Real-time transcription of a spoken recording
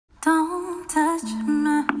touching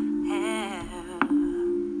my hair.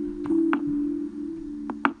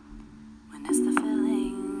 When it's the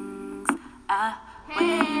feelings I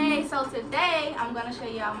Hey, so today I'm gonna show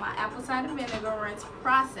y'all my apple cider vinegar rinse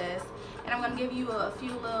process, and I'm gonna give you a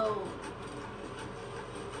few little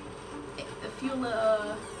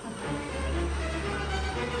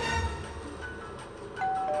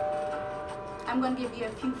I'm gonna give you a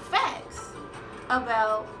few facts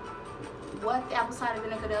about what the apple cider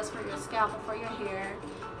vinegar does for your scalp and for your hair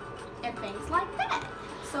and things like that.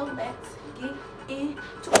 So let's get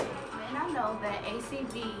into it. And I know that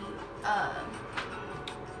ACV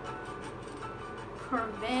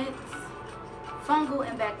prevents fungal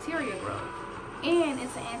and bacteria growth, and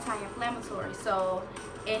it's an anti-inflammatory, so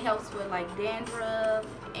it helps with like dandruff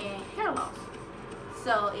and hair loss.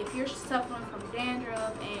 So if you're suffering from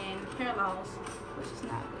dandruff and hair loss, which is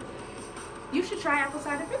not good, you should try apple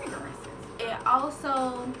cider vinegar rinses. It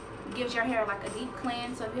also gives your hair like a deep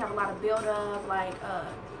cleanse, so if you have a lot of buildup, like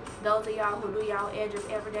those of y'all who do y'all edges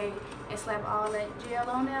every day and slap all that gel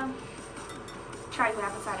on them, try your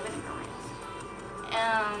apple cider vinegar rinse.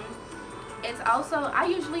 It's also, I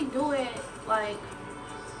usually do it like,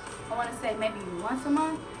 I want to say maybe once a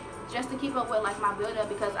month, just to keep up with like my buildup,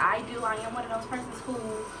 because I am one of those persons who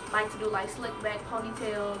like to do like slick back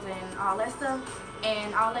ponytails and all that stuff,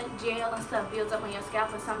 and all that gel and stuff builds up on your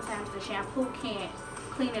scalp, and sometimes the shampoo can't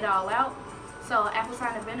clean it all out. So apple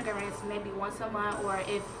cider vinegar rinse maybe once a month, or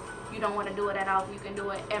if you don't want to do it at all, you can do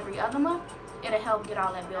it every other month. It'll help get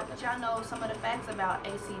all that buildup. But y'all know some of the facts about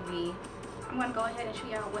ACV. I'm going to go ahead and show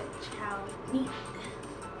y'all what y'all need.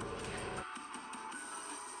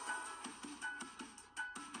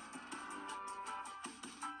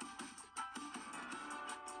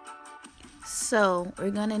 So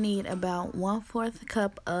we're going to need about 1/4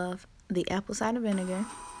 cup of the apple cider vinegar,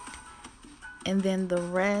 and then the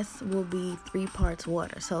rest will be 3 parts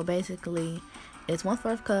water. So basically it's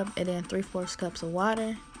 1/4 cup and then 3/4 cups of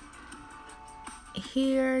water.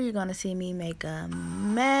 Here you're gonna see me make a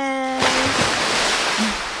mess.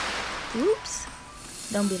 Oops,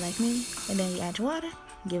 don't be like me. And then you add your water,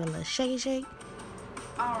 give it a little shake.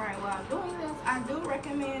 Alright, while doing this, I do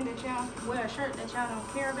recommend that y'all wear a shirt that y'all don't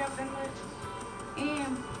care about that much,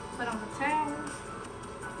 and put on a towel,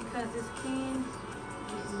 because this can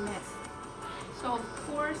get messy. So of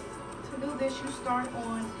course, to do this, you start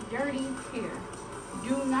on dirty hair.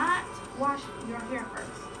 Do not wash your hair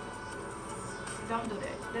first. Don't do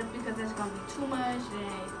that. That's because it's gonna be too much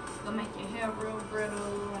and it's gonna make your hair real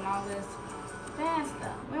brittle and all this bad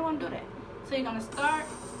stuff. We don't want to do that. So you're gonna start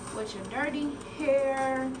with your dirty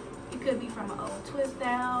hair. It could be from an old twist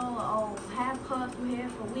out, an old half puff you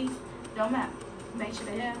had for weeks. Don't matter. Make sure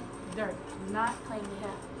the hair is dirty. Do not clean your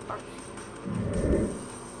hair first.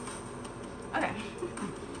 Okay.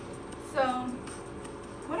 So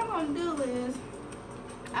what I'm gonna do is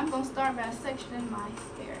I'm gonna start by sectioning my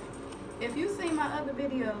hair. If you've seen my other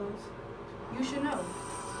videos, you should know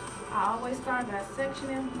I always start by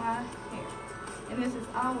sectioning my hair, and this is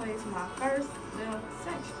always my first little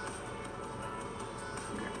section.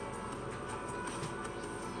 Okay.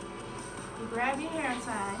 You grab your hair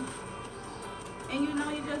tie, and you know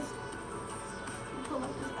you just pull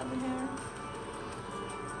up this other hair.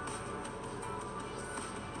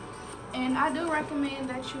 And I do recommend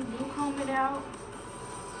that you do comb it out.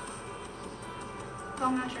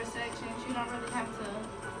 Comb out your sections. You don't really have to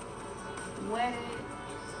wet it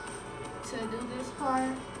to do this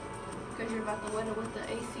part, because you're about to wet it with the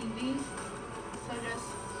ACV. So just,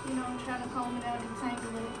 you know, try to comb it out and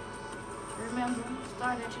tangle it. Remember,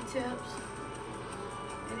 start at your tips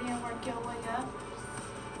and then work your way up.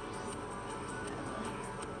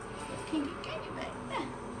 Kinky back there.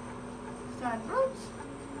 Start the roots.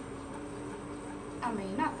 I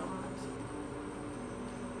mean, not the roots.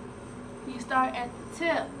 You start at the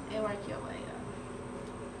tip and work your way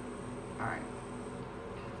up. Alright.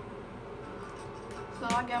 So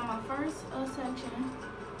I got my first section,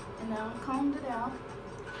 and now I combed it out.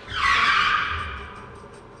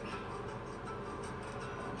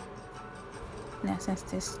 Now since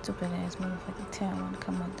this stupid ass motherfucking tail wanna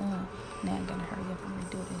come undone, now I gotta hurry up and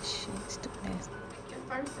redo this shit. Stupid ass. Your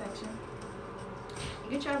first section.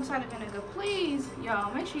 Get your apple cider vinegar, please,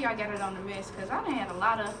 y'all. Make sure y'all get it on the mist, because I done had a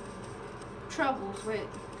lot of troubles with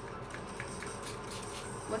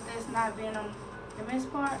this not being on the mist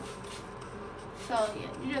part. So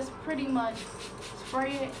yeah, you just pretty much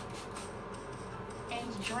spray it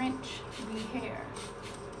and drench the hair.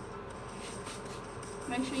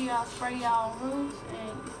 Make sure y'all spray y'all roots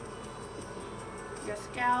and your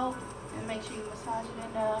scalp, and make sure you massage it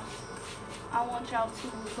enough. I want y'all to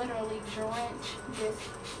literally drench this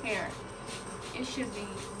hair. it should be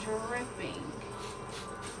dripping.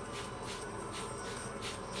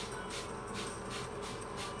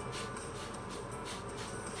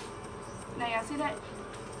 Now y'all see that?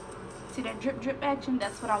 See that drip drip action?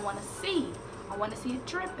 That's what I want to see. I want to see it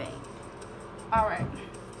dripping. Alright.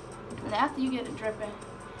 And after you get it dripping,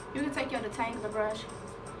 you can take your detangler brush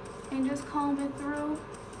and just comb it through.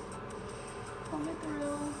 Comb it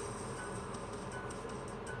through.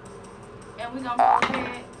 And we're gonna go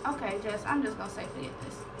ahead. Okay, I'm just gonna safely get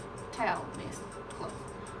this towel mess close.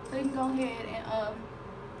 So you can go ahead and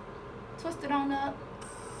twist it on up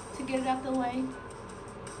to get it out the way,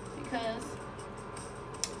 because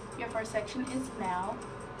your first section is now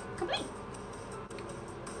complete.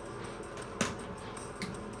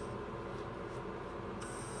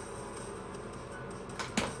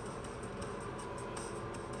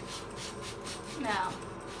 Now,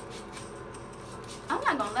 I'm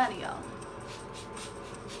not gonna lie to y'all.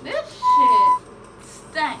 This shit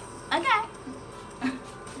stinks. Okay.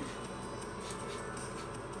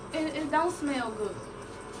 it don't smell good,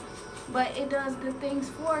 but it does good things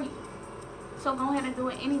for you. So go ahead and do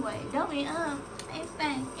it anyway. Don't be it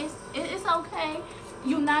stinks. It's okay.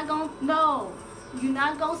 You're not gonna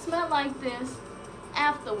smell like this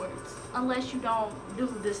afterwards unless you don't do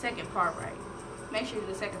the second part right. Make sure you do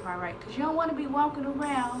the second part right, because you don't want to be walking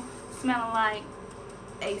around smelling like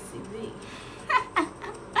ACV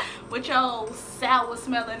with your old sour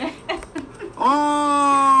smelling ass.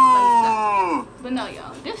 Oh! But no,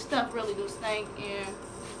 y'all, this stuff really do stink, and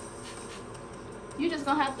you just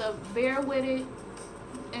gonna have to bear with it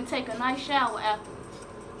and take a nice shower afterwards.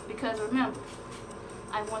 Because remember,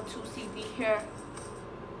 I want to see the hair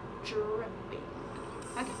dripping.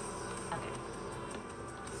 Okay.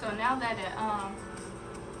 So now that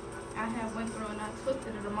I have went through and I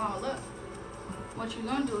twisted them all up, what you're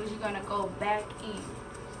gonna do is you're gonna go back in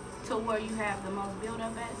to where you have the most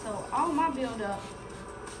buildup at. So all my buildup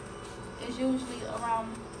is usually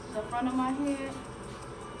around the front of my head,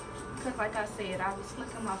 because like I said, I was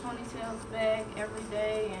slicking my ponytails back every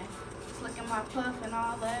day and slicking my puff and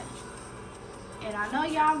all that. And I know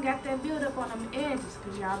y'all got that buildup on them edges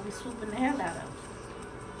because y'all be swooping the hell out of them.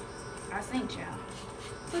 I seen y'all.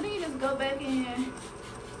 So then you just go back in,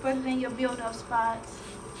 put it in your build-up spots.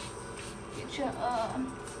 Get your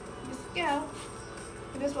scalp.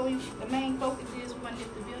 That's what the main focus is. We want to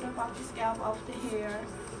get the build-up off the scalp, off the hair,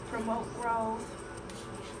 promote growth,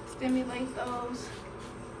 stimulate those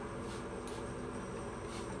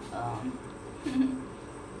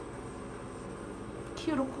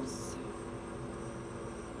cuticles.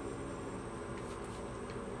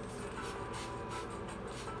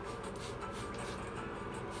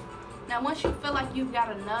 Now once you feel like you've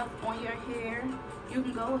got enough on your hair, you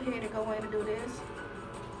can go ahead and go in and do this.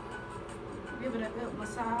 Give it a good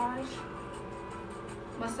massage.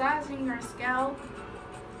 Massaging your scalp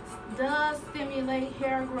does stimulate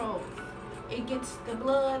hair growth. It gets the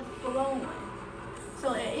blood flowing.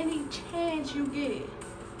 So at any chance you get,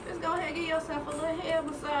 just go ahead and give yourself a little hair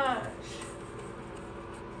massage.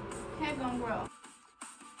 Hair gonna grow.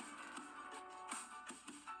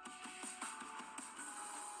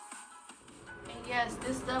 Yes,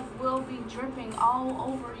 this stuff will be dripping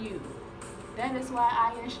all over you. That is why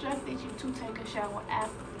I instructed you to take a shower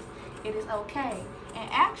afterwards. It is okay. And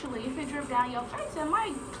actually, if it drips down your face, it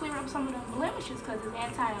might clear up some of the blemishes because it's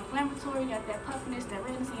anti-inflammatory. You got that puffiness, that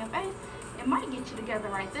redness in your face. It might get you together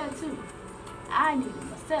right there too. I needed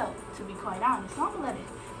myself, to be quite honest. So I'm gonna let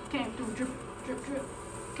it came through drip, drip, drip.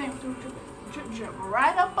 Came through drip, drip, drip.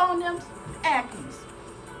 Right up on them acnes.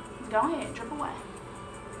 Go ahead, drip away.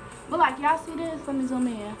 But like y'all see this, let me zoom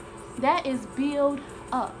in. That is build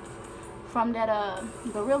up from that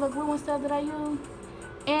Gorilla Glue and stuff that I use.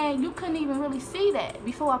 And you couldn't even really see that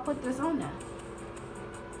before I put this on there.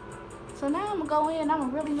 So now I'm gonna go in, I'm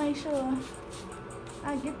gonna really make sure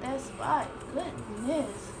I get that spot.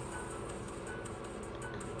 Goodness.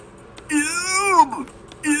 Ew!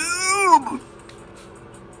 Ew!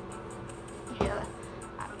 Yeah,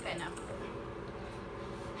 okay now.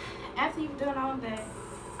 After you've done all that,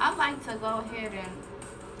 I like to go ahead and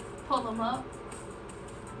pull them up.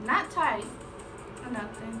 Not tight or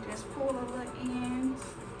nothing, just pull the little ends,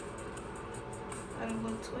 and a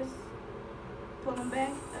little twist, pull them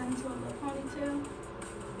back into a little ponytail.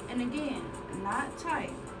 And again, not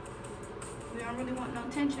tight. We don't really want no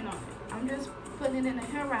tension on it. I'm just putting it in a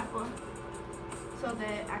hair wrapper so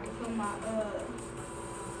that I can put my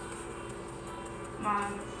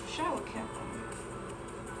my shower cap on.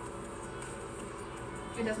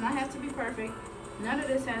 It does not have to be perfect. None of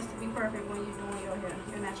this has to be perfect when you're doing your hair,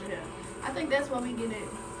 your natural hair. I think that's why we get it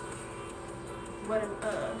where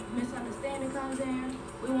the misunderstanding comes in.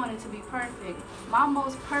 We want it to be perfect. My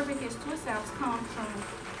most perfectest twist outs come from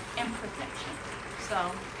imperfection.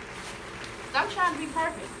 So stop trying to be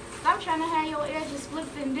perfect. Stop trying to have your edges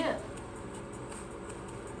flipped and dipped.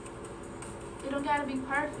 It don't gotta be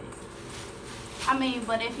perfect. I mean,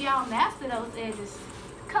 but if y'all master those edges,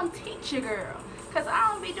 come teach your girl. Cause I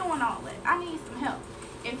don't be doing all that. I need some help.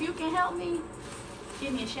 If you can help me,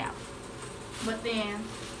 give me a shout. But then,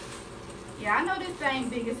 yeah, I know this thing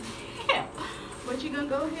big as hell. But you're gonna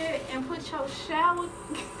go ahead and put your shower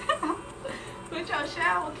cap on. Put your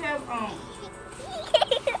shower cap on.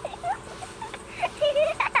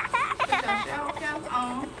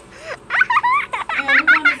 And we're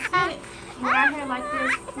gonna sit right here like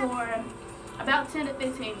this for about 10 to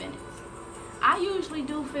 15 minutes. I usually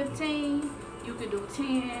do 15. You could do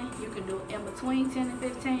 10. You could do in between 10 and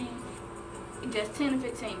 15. Just 10 to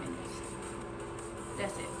 15 minutes.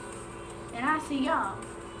 That's it. And I see y'all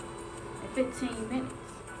in 15 minutes.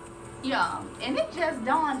 Y'all, and it just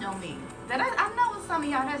dawned on me that I know some of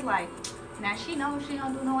y'all that's like, now she knows she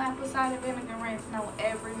don't do no apple cider vinegar rinse no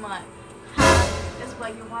every month. That's why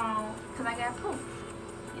you're wrong, because I got proof.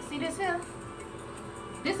 You see this here?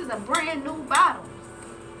 This is a brand new bottle.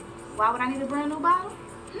 Why would I need a brand new bottle?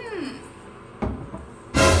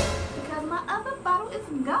 Because my other bottle is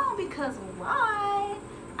gone. Because why?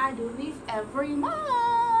 I do these every month.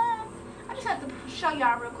 I just have to show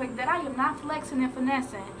y'all real quick that I am not flexing and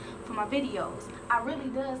finessing for my videos. I really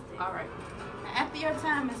does this. Alright. Now after your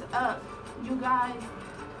time is up, you guys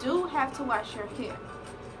do have to wash your hair.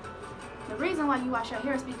 The reason why you wash your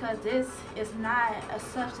hair is because this is not a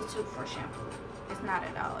substitute for shampoo. It's not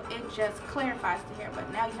at all. It just clarifies the hair, but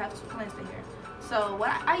now you have to cleanse the hair. So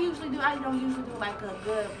what I usually do, I don't usually do like a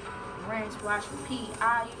good rinse, wash, repeat.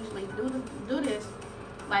 I usually do this,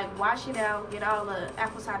 like wash it out, get all the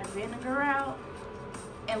apple cider vinegar out,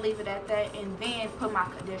 and leave it at that, and then put my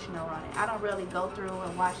conditioner on it. I don't really go through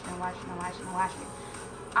and wash it and wash it and wash it and wash it.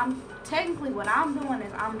 Technically what I'm doing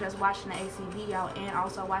is I'm just washing the ACV out and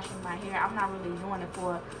also washing my hair. I'm not really doing it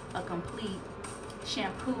for a complete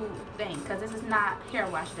shampoo thing, because this is not hair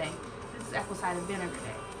wash day. This is apple cider vinegar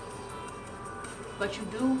day. But you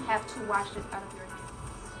do have to wash this out of your hair,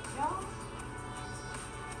 y'all.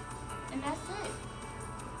 And that's it.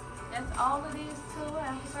 That's all it is to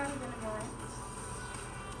apple cider vinegar rinse.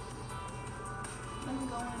 Let me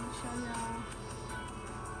go in and show y'all.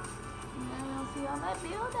 Now y'all see all that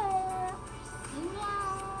buildup.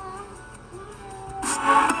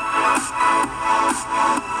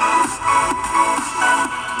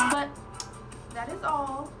 But that is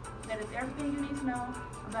all. That is everything you need to know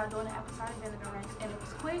about doing the apple cider vinegar rinse. And it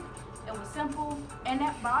was quick, it was simple, and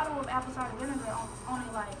that bottle of apple cider vinegar only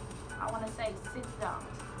like, I want to say $6.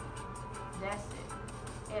 That's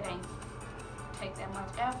it. It ain't take that much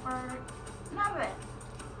effort. None of that.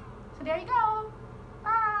 So there you go.